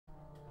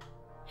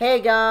Hey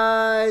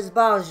guys,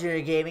 Bowser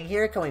Gaming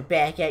here, coming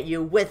back at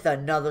you with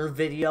another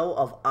video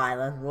of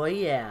Island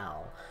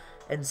Royale.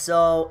 And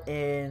so,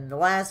 in the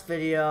last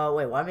video,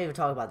 wait, why am I even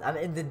talking about that? I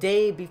mean, in the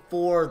day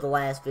before the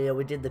last video,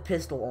 we did the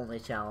pistol only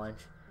challenge.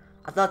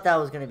 I thought that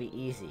was going to be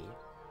easy.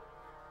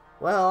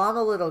 Well, I'm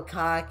a little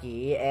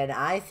cocky, and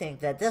I think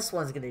that this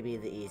one's going to be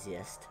the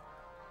easiest.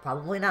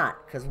 Probably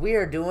not, because we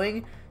are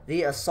doing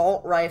the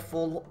assault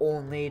rifle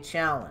only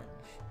challenge,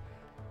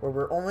 where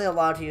we're only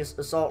allowed to use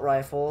assault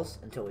rifles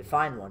until we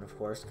find one, of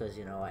course, because,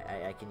 you know,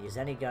 I can use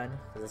any gun,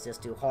 because it's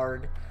just too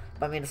hard.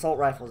 But, I mean, assault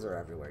rifles are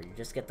everywhere. You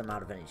just get them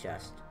out of any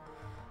chest.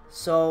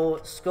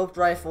 So, scoped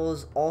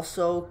rifles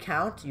also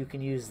count. You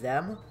can use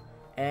them.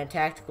 And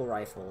tactical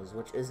rifles,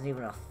 which isn't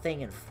even a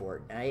thing in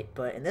Fortnite.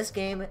 But in this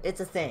game,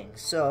 it's a thing.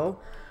 So,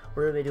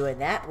 we're going to be doing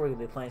that. We're going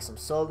to be playing some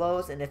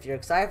solos. And if you're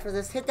excited for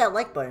this, hit that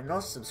like button and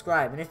also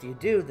subscribe. And if you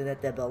do, then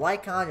hit that bell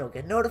icon. You'll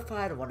get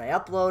notified when I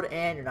upload,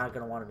 and you're not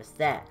going to want to miss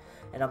that.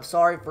 And I'm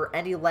sorry for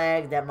any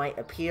lag that might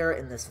appear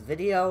in this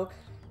video,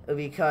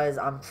 because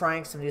I'm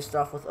trying some new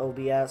stuff with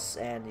OBS,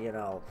 and, you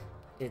know,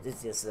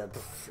 it's just,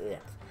 yeah.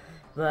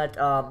 But,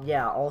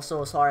 yeah,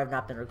 also sorry I've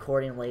not been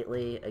recording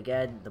lately.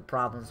 Again, the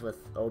problems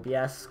with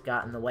OBS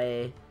got in the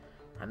way.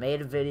 I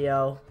made a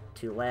video,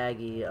 too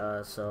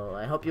laggy, so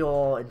I hope you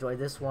all enjoyed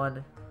this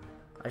one.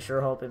 I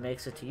sure hope it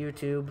makes it to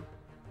YouTube,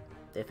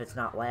 if it's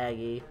not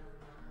laggy.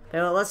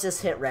 But let's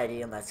just hit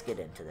ready and let's get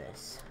into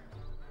this.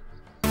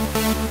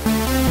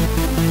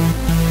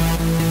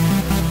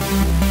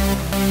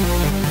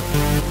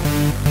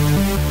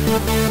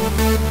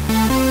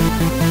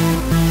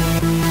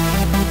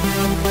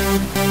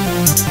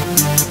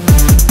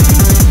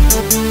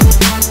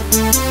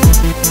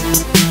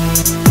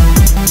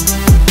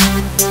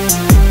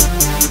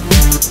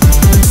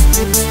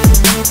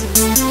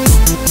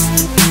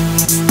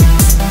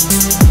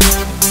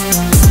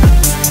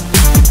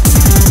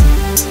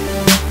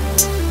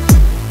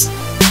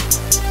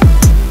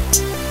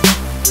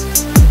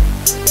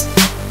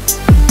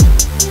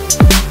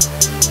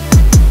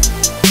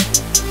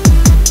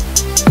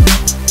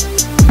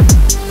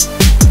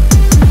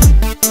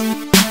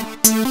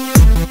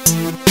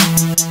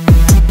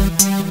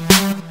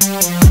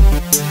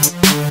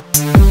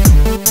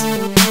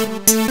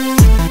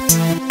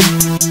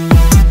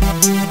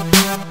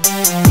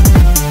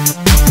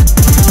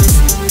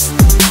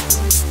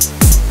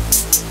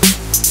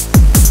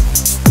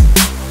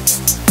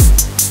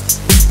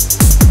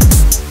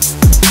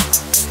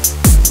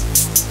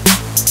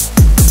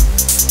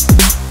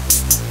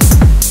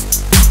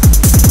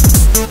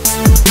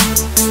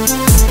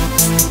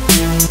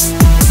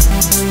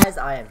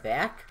 I am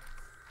back.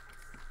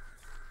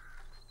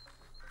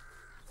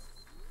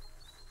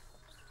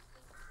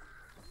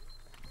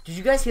 Did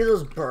you guys hear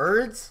those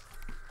birds?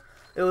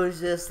 It was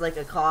just like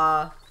a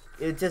caw.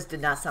 It just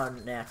did not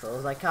sound natural. It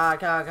was like caw,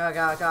 caw, caw,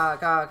 caw, caw,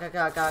 caw, caw,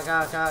 caw, caw,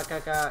 caw, caw, caw,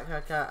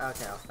 caw, caw.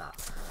 Okay, I'll stop.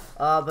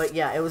 But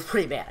yeah, it was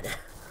pretty bad.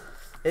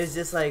 It was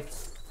just like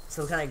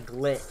some kind of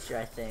glitch,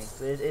 I think.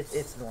 But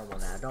it's normal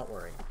now. Don't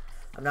worry.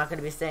 I'm not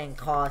gonna be saying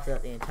caw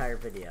throughout the entire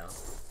video.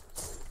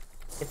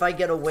 If I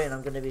get a win,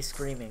 I'm going to be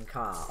screaming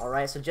caw.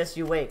 Alright, so just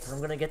you wait, because I'm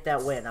going to get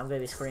that win. I'm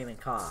going to be screaming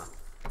caw.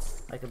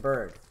 Like a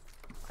bird.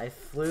 I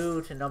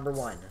flew to number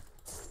 1.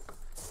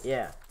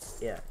 Yeah,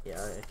 okay.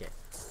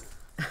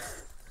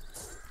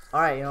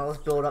 Alright, you know, let's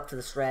build up to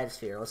the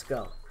stratosphere. Let's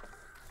go.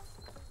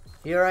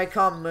 Here I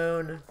come,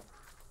 moon.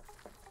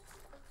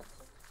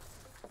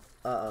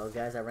 Uh-oh,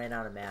 guys, I ran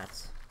out of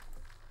mats.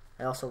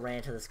 I also ran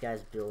into this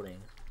guy's building.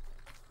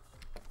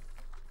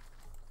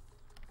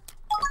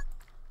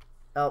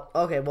 Oh,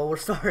 okay, well, we're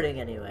starting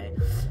anyway.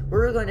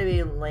 We're going to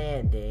be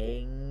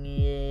landing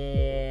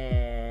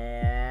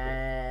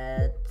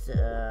at,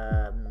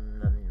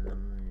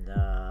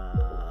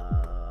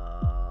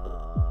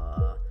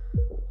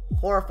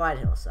 Horrified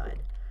Hillside.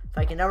 If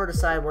I can never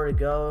decide where to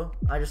go,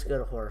 I just go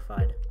to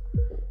Horrified.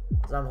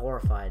 Because I'm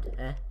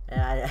horrified.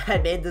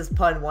 I made this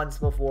pun once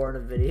before in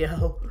a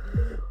video.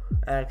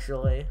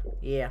 Actually,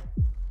 yeah.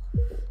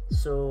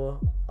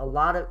 So, a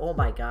lot of, oh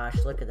my gosh,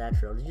 look at that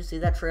trail. Did you see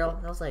that trail?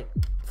 That was like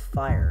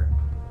fire.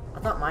 I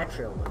thought my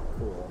trail looked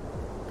cool,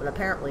 but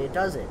apparently it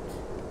doesn't.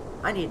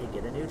 I need to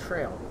get a new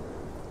trail,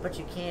 but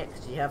you can't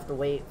because you have to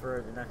wait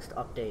for the next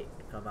update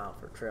to come out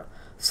for trail.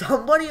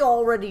 Somebody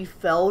already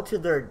fell to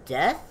their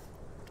death?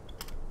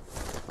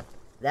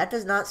 That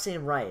does not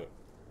seem right.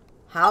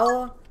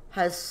 How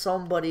has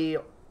somebody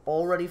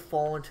already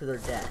fallen to their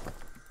death?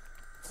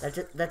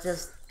 That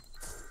just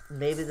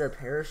maybe their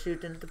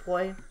parachute didn't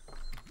deploy?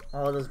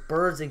 Oh, those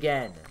birds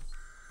again.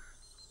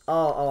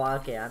 Oh,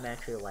 okay, I'm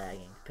actually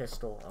lagging.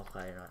 Pistol,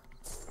 okay, not.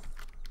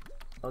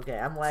 Okay,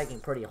 I'm lagging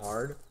pretty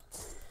hard.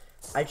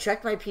 I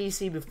checked my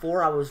PC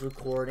before I was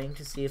recording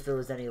to see if there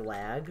was any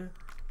lag.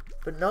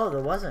 But no, there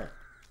wasn't.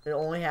 It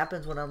only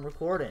happens when I'm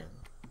recording.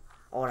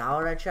 Oh, and how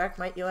did I check,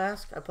 might you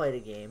ask? I played a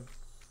game.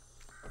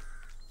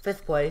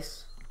 5th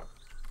place.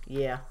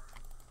 Yeah.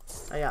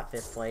 I got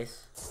 5th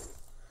place.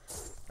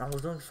 I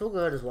was doing so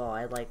good as well.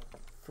 I had like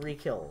 3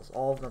 kills.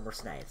 All of them were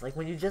snipes. Like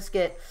when you just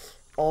get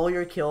all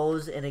your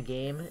kills in a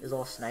game is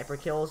all sniper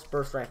kills,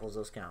 burst rifles,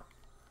 those count.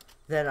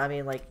 Then, I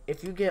mean, like,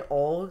 if you get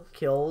all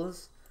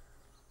kills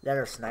that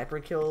are sniper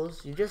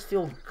kills, you just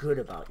feel good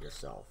about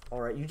yourself.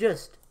 Alright, you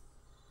just...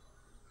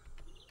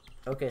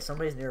 Okay,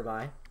 somebody's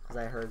nearby, because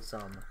I heard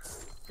some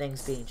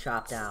things being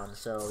chopped down,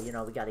 so, you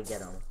know, we gotta get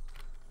them.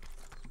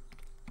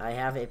 I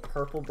have a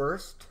purple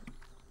burst,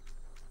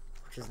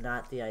 which is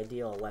not the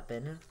ideal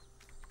weapon.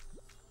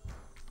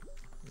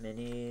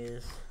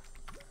 Minis.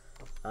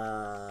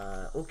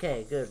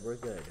 Okay, good, we're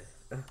good.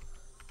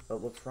 Oh,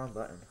 whoops, wrong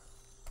button.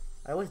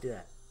 I always do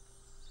that.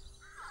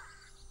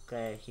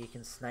 Okay, he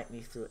can snipe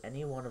me through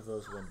any one of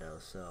those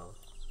windows, so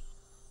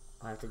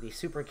I'll have to be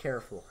super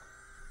careful.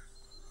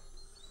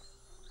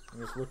 I'm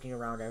just looking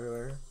around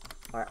everywhere.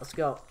 Alright, let's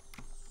go.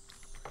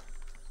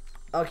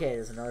 Okay,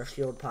 there's another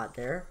shield pot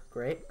there.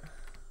 Great.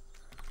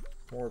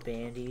 More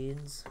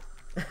band-aids.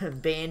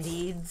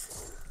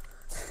 Band-aids.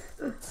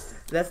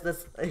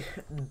 that's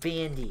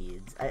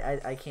band-aids.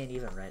 I can't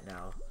even right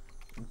now.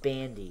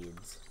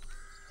 Band-aids.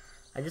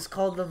 I just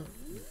called them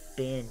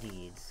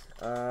band-aids.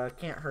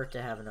 Can't hurt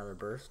to have another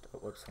burst. Oh,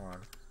 whoops, hold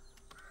on.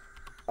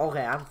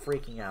 Okay, I'm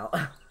freaking out.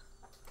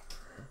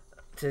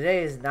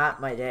 Today is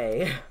not my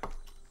day.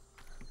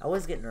 I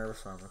always get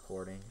nervous when I'm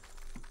recording.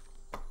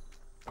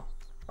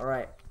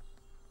 Alright.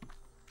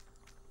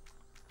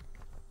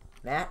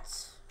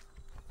 Mats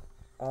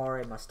are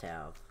a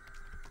must-have.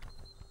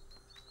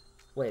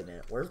 Wait a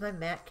minute, where's my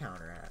mat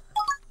counter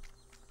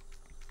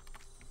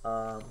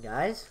at?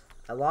 Guys,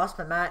 I lost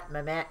my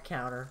mat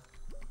counter.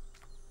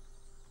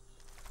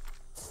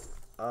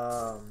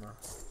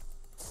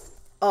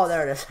 Oh,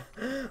 there it is.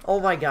 Oh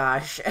my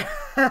gosh.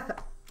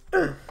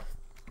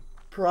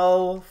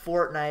 Pro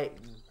Fortnite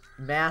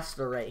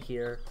master right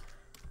here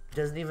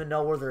doesn't even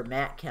know where their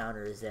mat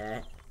counter is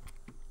at.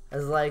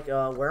 It's like,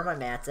 where are my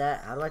mats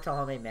at? How do I tell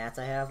how many mats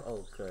I have?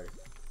 Oh, good.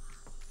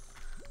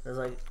 It's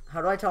like,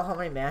 how do I tell how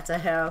many mats I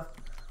have?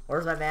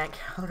 Where's my mat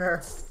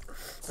counter?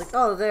 It's like,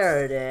 oh,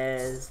 there it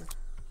is.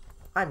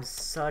 I'm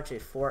such a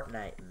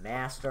Fortnite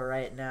master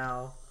right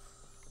now.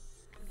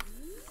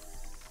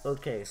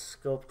 Okay,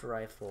 scoped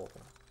rifle.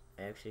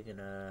 Actually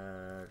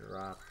gonna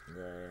drop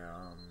the,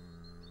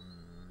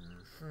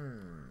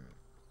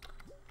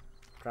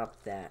 drop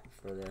that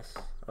for this.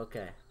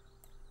 Okay.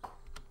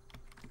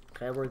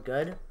 Okay, we're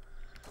good.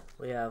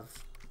 We have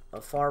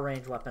a far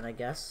range weapon, I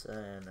guess,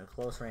 and a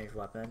close range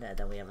weapon, and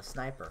then we have a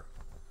sniper.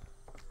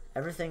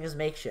 Everything is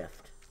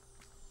makeshift.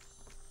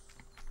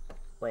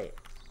 Wait.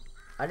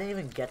 I didn't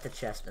even get the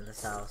chest in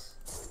this house.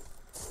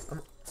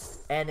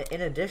 And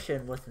in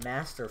addition, with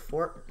Master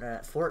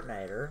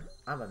Fortniter,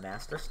 I'm a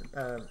Master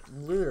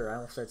Looter. I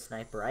almost said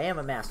Sniper. I am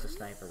a Master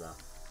Sniper, though.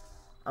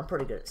 I'm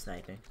pretty good at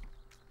sniping.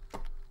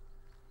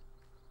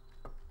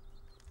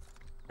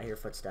 I hear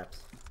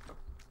footsteps.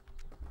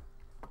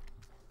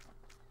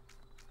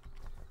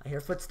 I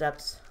hear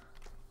footsteps.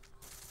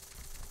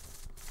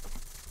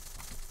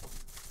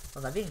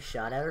 Was I being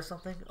shot at or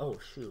something? Oh,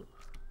 shoot.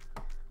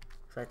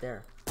 It's right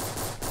there.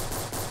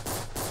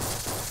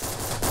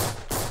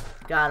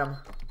 Got him.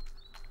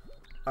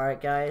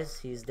 Alright, guys.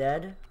 He's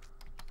dead.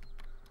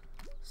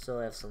 So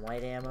I have some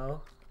light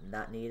ammo.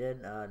 Not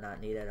needed. Not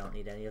needed. I don't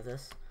need any of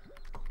this.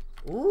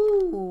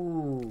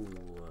 Ooh.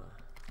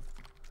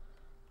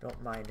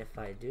 Don't mind if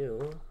I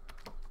do.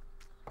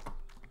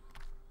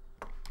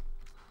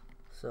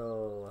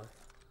 So,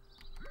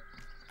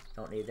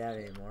 don't need that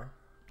anymore.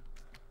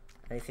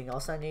 Anything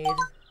else I need?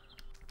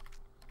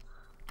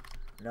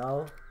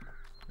 No?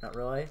 Not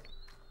really?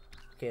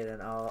 Okay,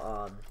 then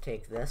I'll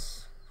take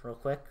this real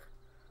quick.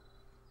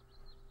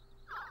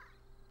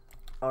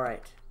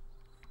 Alright.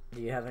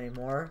 Do you have any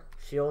more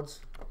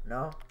shields?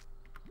 No?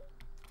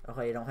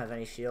 Okay, you don't have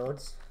any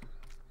shields.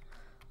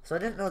 So I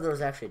didn't know there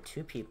was actually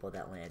 2 people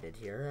that landed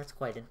here. That's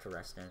quite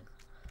interesting.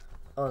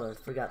 Oh, I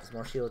forgot there's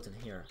more shields in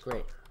here.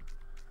 Great.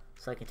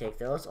 So I can take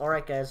those.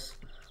 Alright, guys.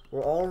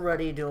 We're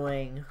already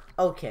doing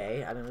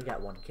okay. I mean, we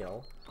got 1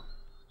 kill.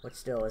 Which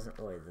still isn't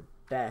really the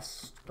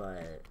best,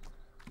 but...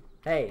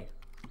 Hey,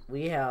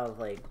 we have,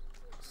 like,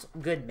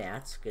 good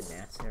mats. Good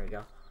mats. There we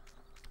go.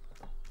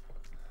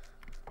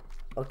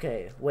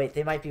 Okay, wait,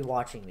 they might be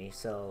watching me,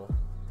 so...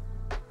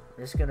 I'm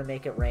just gonna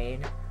make it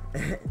rain.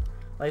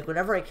 Like,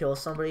 whenever I kill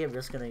somebody, I'm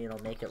just gonna, you know,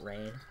 make it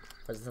rain.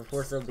 Because, of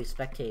course, they'll be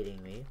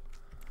spectating me.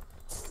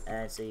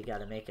 And so you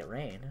gotta make it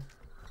rain.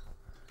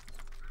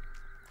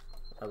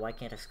 Oh, why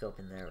can't I scope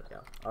in? There we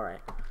go. Alright.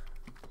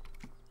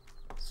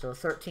 So,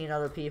 13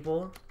 other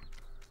people.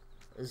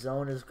 The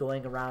zone is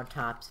going around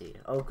Topsy.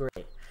 Oh,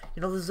 great.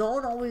 You know, the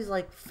zone always,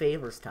 like,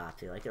 favors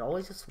Topsy. Like, it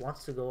always just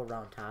wants to go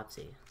around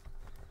Topsy.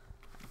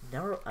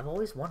 I've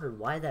always wondered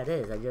why that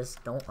is. I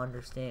just don't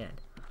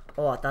understand.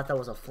 Oh, I thought that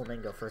was a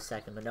flamingo for a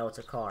second, but no, it's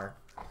a car.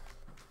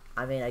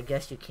 I mean, I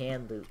guess you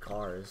can loot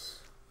cars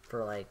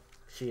for, like,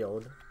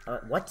 shield.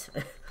 What?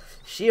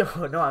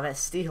 Shield? No, I meant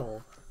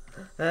steel.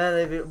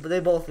 They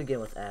both begin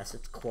with S.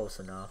 It's close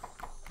enough.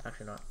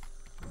 Actually, not.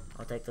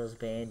 I'll take those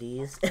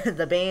bandies.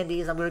 The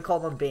bandies, I'm going to call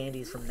them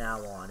bandies from now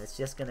on. It's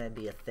just going to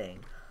be a thing.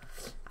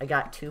 I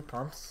got 2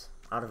 pumps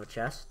out of a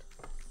chest.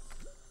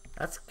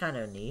 That's kind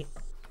of neat.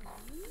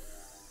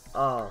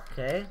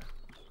 Okay.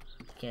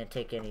 Can't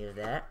take any of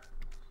that.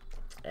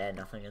 And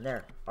nothing in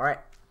there. Alright.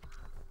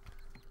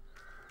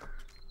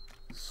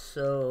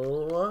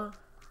 So...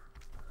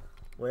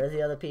 where are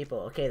the other people?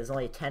 Okay, there's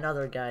only 10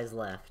 other guys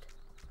left.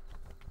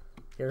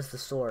 Here's the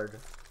sword.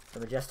 The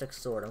majestic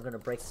sword. I'm gonna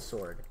break the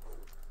sword.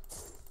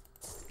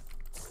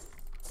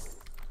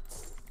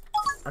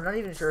 I'm not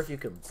even sure if you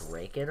can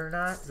break it or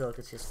not. So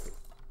it's just...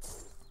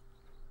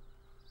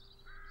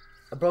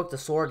 I broke the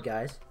sword,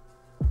 guys.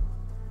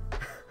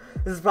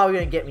 This is probably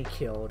gonna get me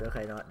killed.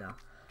 Okay, not now.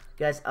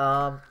 Guys,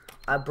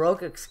 I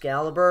broke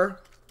Excalibur.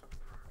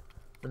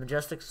 The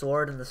majestic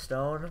sword and the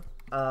stone.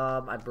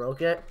 I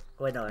broke it.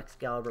 Wait, no,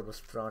 Excalibur was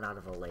thrown out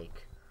of a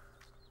lake.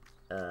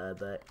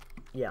 But,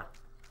 yeah.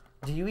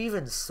 Do you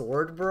even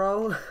sword,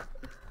 bro?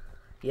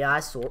 Yeah, I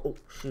sword. Oh,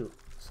 shoot.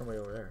 Somebody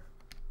over there.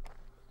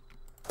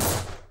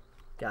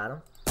 Got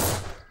him.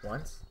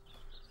 Once.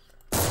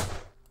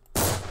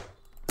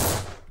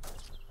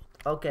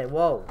 Okay,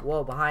 whoa,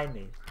 whoa, behind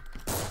me.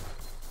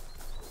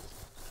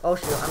 Oh,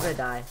 shoot, I'm gonna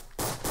die.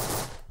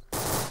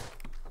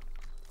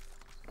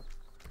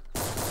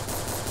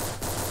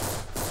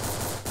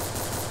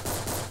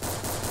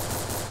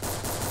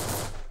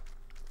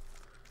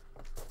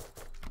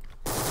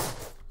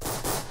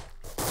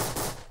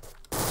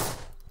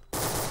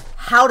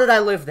 How did I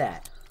live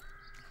that?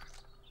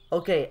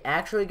 Okay,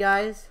 actually,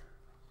 guys,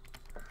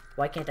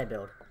 why can't I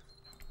build?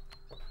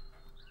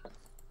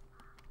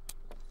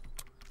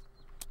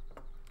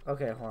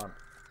 Okay, hold on.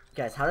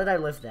 Guys, how did I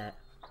live that?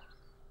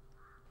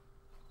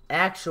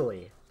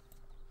 Actually,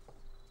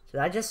 did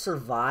I just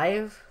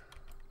survive?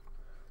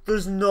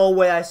 There's no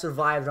way I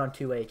survived on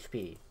 2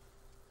 HP.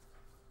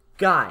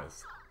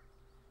 Guys.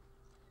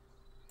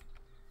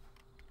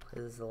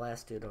 This is the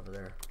last dude over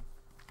there.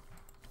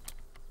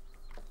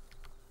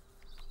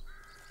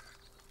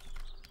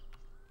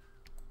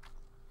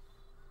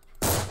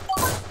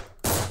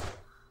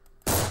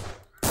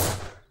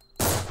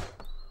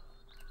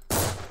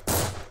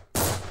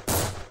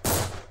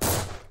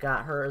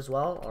 Got her as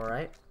well,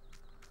 alright.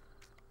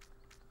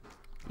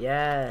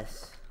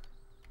 Yes.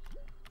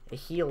 A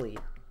Healy.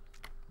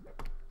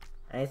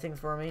 Anything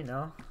for me?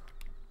 No?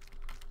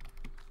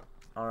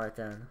 Alright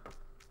then.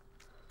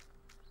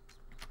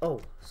 Oh,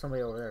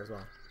 somebody over there as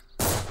well.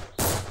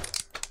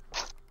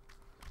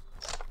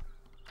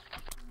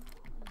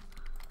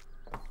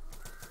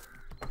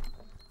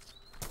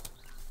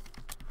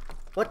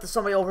 What, there's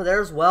somebody over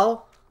there as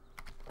well?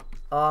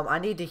 I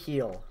need to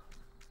heal.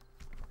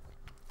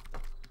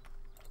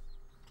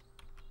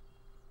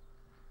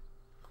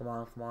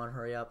 Come on,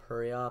 hurry up,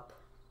 hurry up.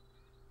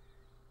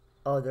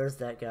 Oh, there's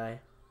that guy.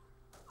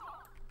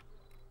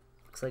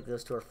 Looks like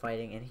those two are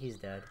fighting and he's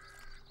dead.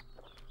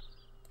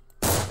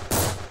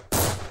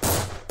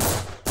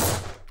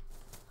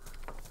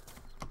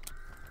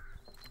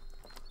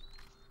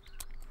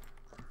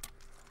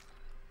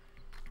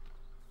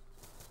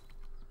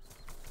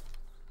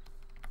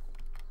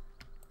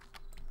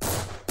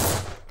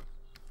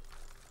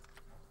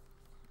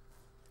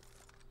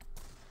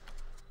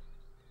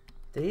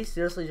 Did he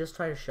seriously just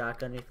try to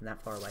shotgun me from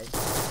that far away?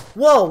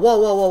 Whoa, whoa,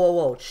 whoa, whoa, whoa,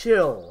 whoa,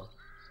 chill.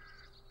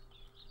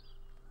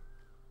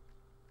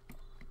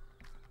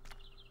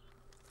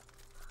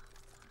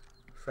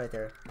 It's right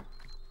there.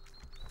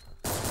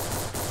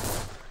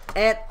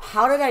 And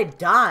how did I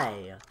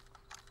die?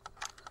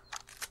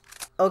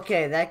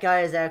 Okay, that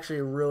guy is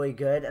actually really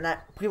good. And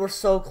we were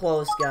so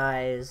close,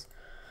 guys.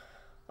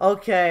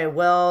 Okay,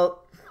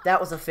 well, that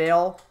was a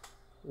fail.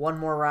 One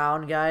more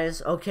round,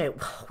 guys. Okay,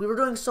 we were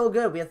doing so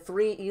good. We had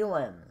 3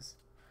 elims.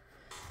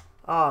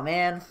 Oh,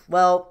 man.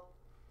 Well,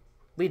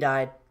 we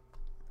died.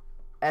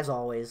 As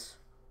always.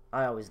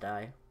 I always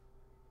die.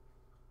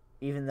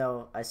 Even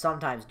though I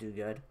sometimes do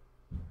good.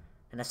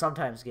 And I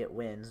sometimes get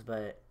wins,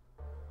 but...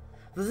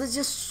 there's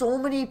just so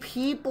many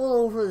people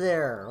over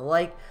there.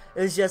 Like,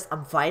 it's just,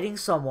 I'm fighting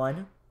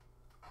someone.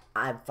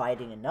 I'm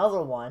fighting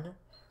another one.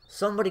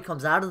 Somebody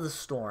comes out of the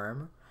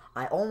storm.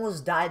 I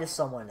almost die to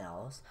someone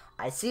else.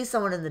 I see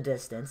someone in the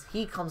distance.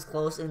 He comes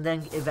close and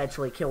then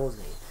eventually kills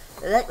me.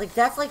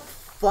 That's like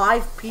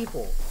 5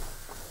 people.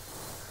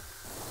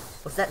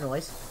 What's that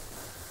noise?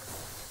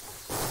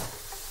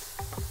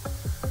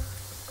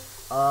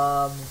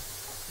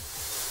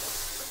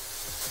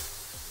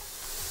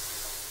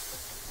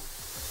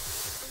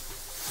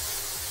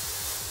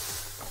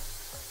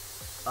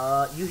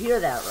 You hear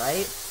that,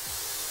 right?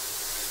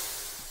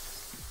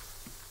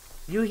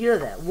 You hear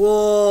that?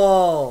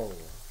 Whoa!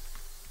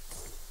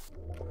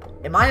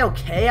 Am I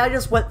okay? I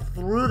just went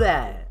through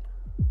that.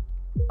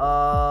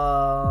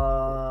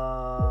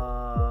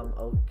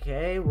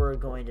 Okay, we're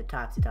going to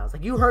Topsy Towers.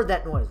 Like, you heard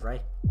that noise,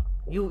 right?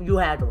 You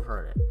had to have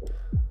heard it.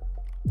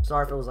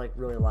 Sorry if it was, like,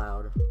 really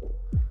loud.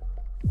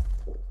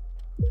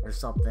 Or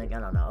something. I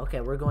don't know.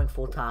 Okay, we're going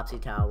full Topsy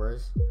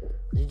Towers.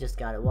 You just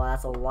got it. Well,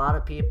 that's a lot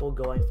of people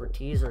going for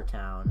Teaser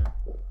Town.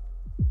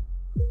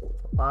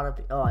 A lot of...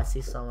 oh, I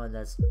see someone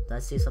that's... I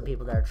see some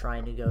people that are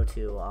trying to go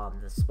to,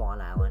 the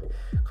spawn island.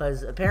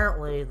 Because,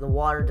 apparently, the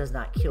water does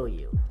not kill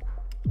you.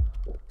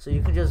 So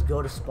you can just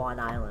go to Spawn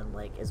Island,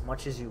 like, as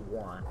much as you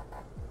want.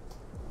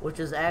 Which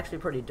is actually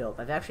pretty dope.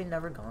 I've actually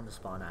never gone to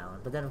Spawn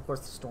Island. But then, of course,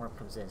 the storm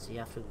comes in, so you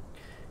have to,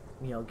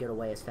 you know, get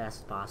away as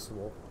fast as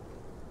possible.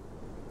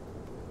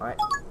 Alright,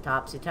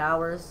 Topsy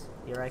Towers.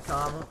 Here I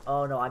come.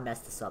 Oh, no, I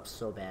messed this up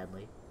so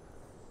badly.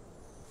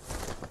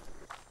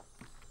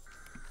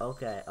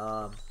 Okay,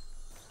 I'm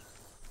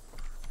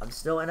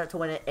still in it to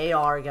win it.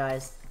 AR,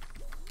 guys.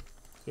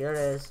 Here it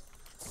is.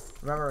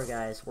 Remember,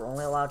 guys, we're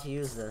only allowed to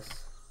use this.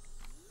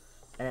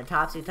 And in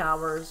Topsy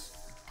Towers,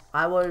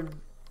 I would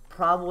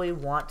probably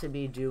want to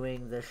be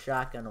doing the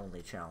shotgun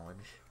only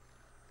challenge.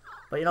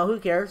 But you know, who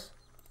cares?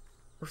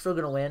 We're still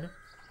gonna win.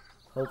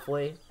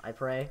 Hopefully, I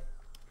pray.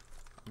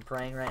 I'm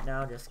praying right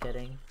now, just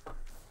kidding.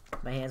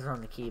 My hands are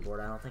on the keyboard,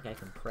 I don't think I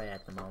can pray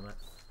at the moment.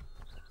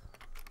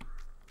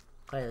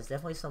 Okay, there's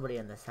definitely somebody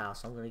in this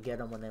house, so I'm gonna get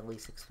them when they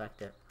least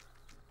expect it.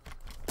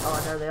 Oh,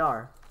 and there they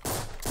are.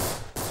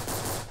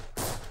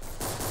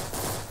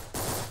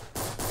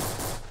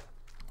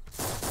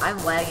 I'm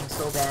lagging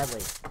so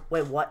badly.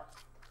 Wait, what?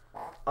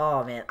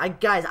 Oh, man.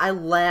 Guys, I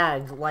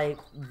lagged like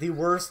the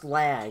worst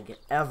lag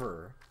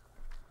ever.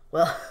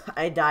 Well,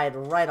 I died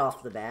right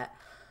off the bat.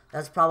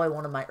 That's probably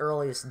one of my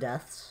earliest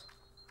deaths.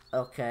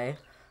 Okay.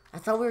 I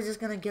thought we were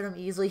just going to get him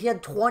easily. He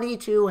had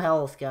 22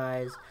 health,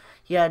 guys.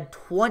 He had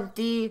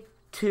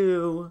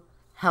 22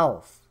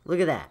 health. Look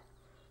at that.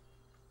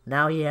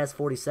 Now he has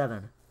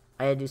 47.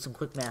 I had to do some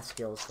quick math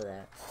skills for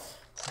that.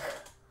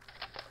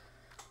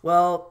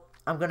 Well,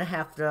 I'm going to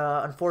have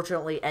to,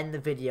 unfortunately, end the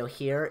video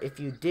here. If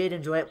you did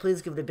enjoy it,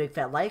 please give it a big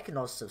fat like and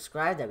also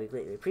subscribe. That would be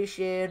greatly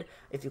appreciated.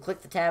 If you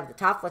click the tab at the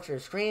top left of your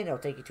screen, it'll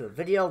take you to a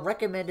video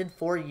recommended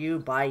for you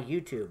by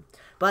YouTube.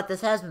 But this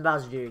has been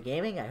Bowser Jr.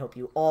 Gaming. I hope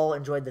you all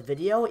enjoyed the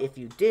video. If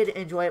you did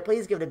enjoy it,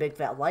 please give it a big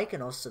fat like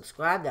and also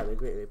subscribe. That would be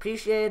greatly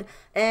appreciated.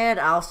 And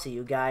I'll see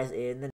you guys in the